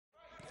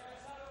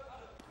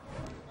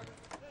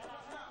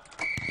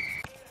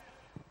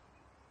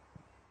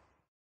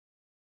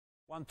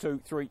1,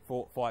 2, 3,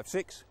 4, 5,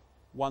 6.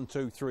 1,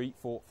 2, 3,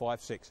 4, 5,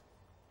 6.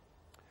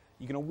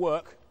 You're going to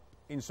work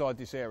inside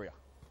this area.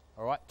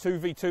 All right,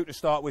 2v2 to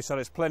start with, so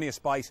there's plenty of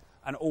space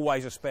and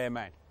always a spare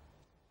man.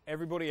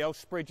 Everybody else,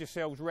 spread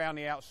yourselves round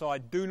the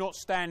outside. Do not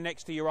stand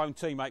next to your own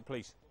teammate,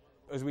 please.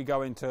 As we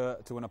go into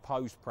an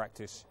opposed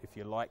practice, if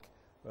you like,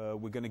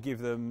 we're going to give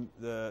them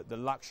the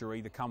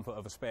luxury, the comfort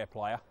of a spare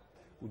player.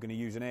 We're going to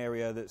use an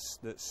area that's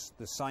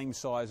the same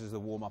size as the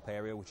warm-up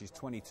area, which is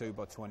 22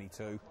 by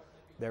 22.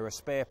 There are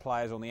spare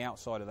players on the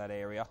outside of that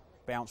area,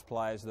 bounce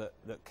players that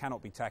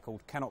cannot be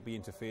tackled, cannot be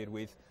interfered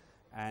with,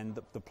 and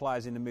the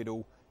players in the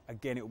middle,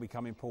 again, it will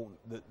become important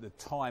that the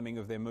timing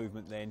of their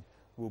movement then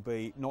will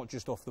be not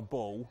just off the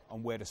ball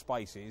and where the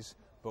space is,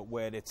 but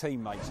where their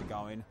teammates are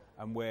going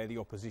and where the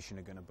opposition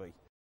are going to be.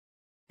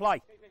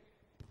 Play.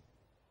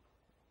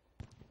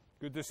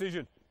 Good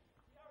decision.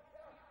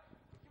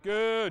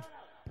 Good.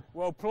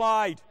 Well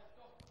played.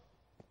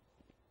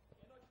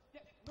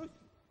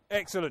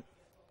 Excellent.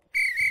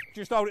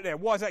 Just hold it there.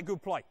 Why is that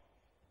good play?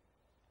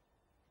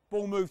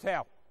 Ball moved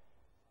how?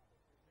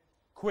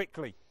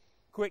 Quickly.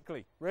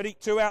 Quickly. Ready?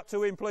 2 out,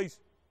 2 in, please.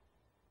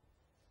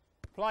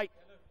 Play.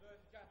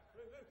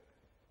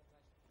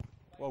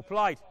 Well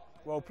played.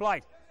 Well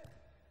played.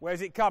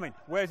 Where's it coming?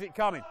 Where's it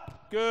coming?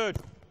 Good.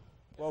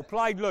 Well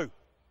played, Lou.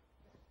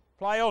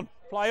 Play on.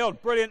 Play on.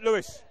 Brilliant,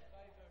 Lewis.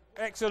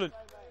 Excellent.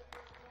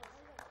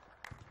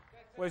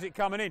 Where's it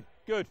coming in?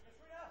 Good.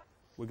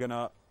 We're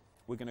gonna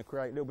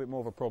create a little bit more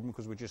of a problem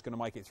because we're just going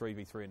to make it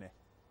 3v3 in there.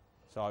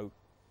 So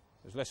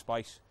there's less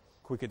space,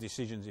 quicker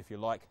decisions if you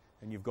like,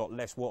 and you've got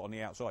less what on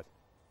the outside?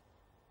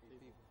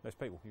 Less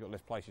people. You've got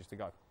less places to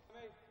go.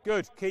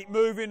 Good. Keep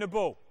moving the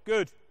ball.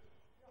 Good.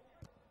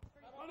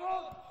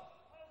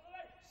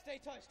 Stay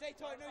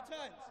tight, no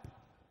turns.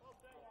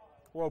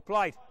 Well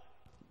played.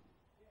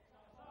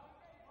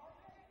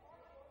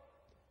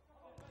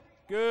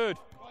 Good.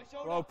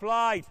 Well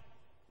played.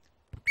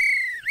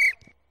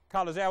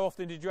 Colours, how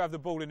often did you have the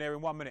ball in there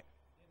in 1 minute?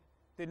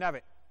 Didn't have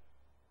it.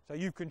 So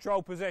you've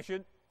controlled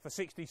possession for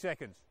 60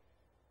 seconds.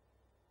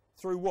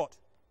 Through what?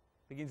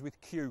 Begins with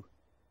Q.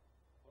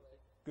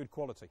 Good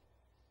quality.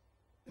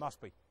 Must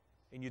be.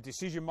 In your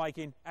decision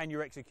making and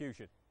your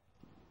execution.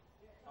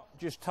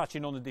 Just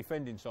touching on the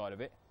defending side of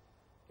it,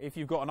 if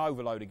you've got an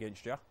overload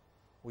against you,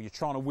 or you're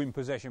trying to win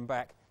possession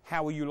back,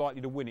 how are you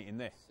likely to win it in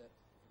there?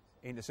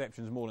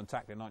 Interceptions more than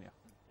tackling, aren't you?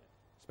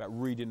 It's about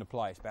reading the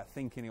play. It's about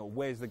thinking,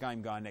 where's the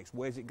game going next?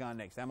 Where's it going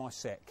next? Am I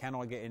set? Can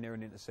I get in there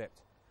and intercept?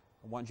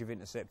 And once you've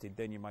intercepted,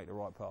 then you make the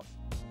right pass.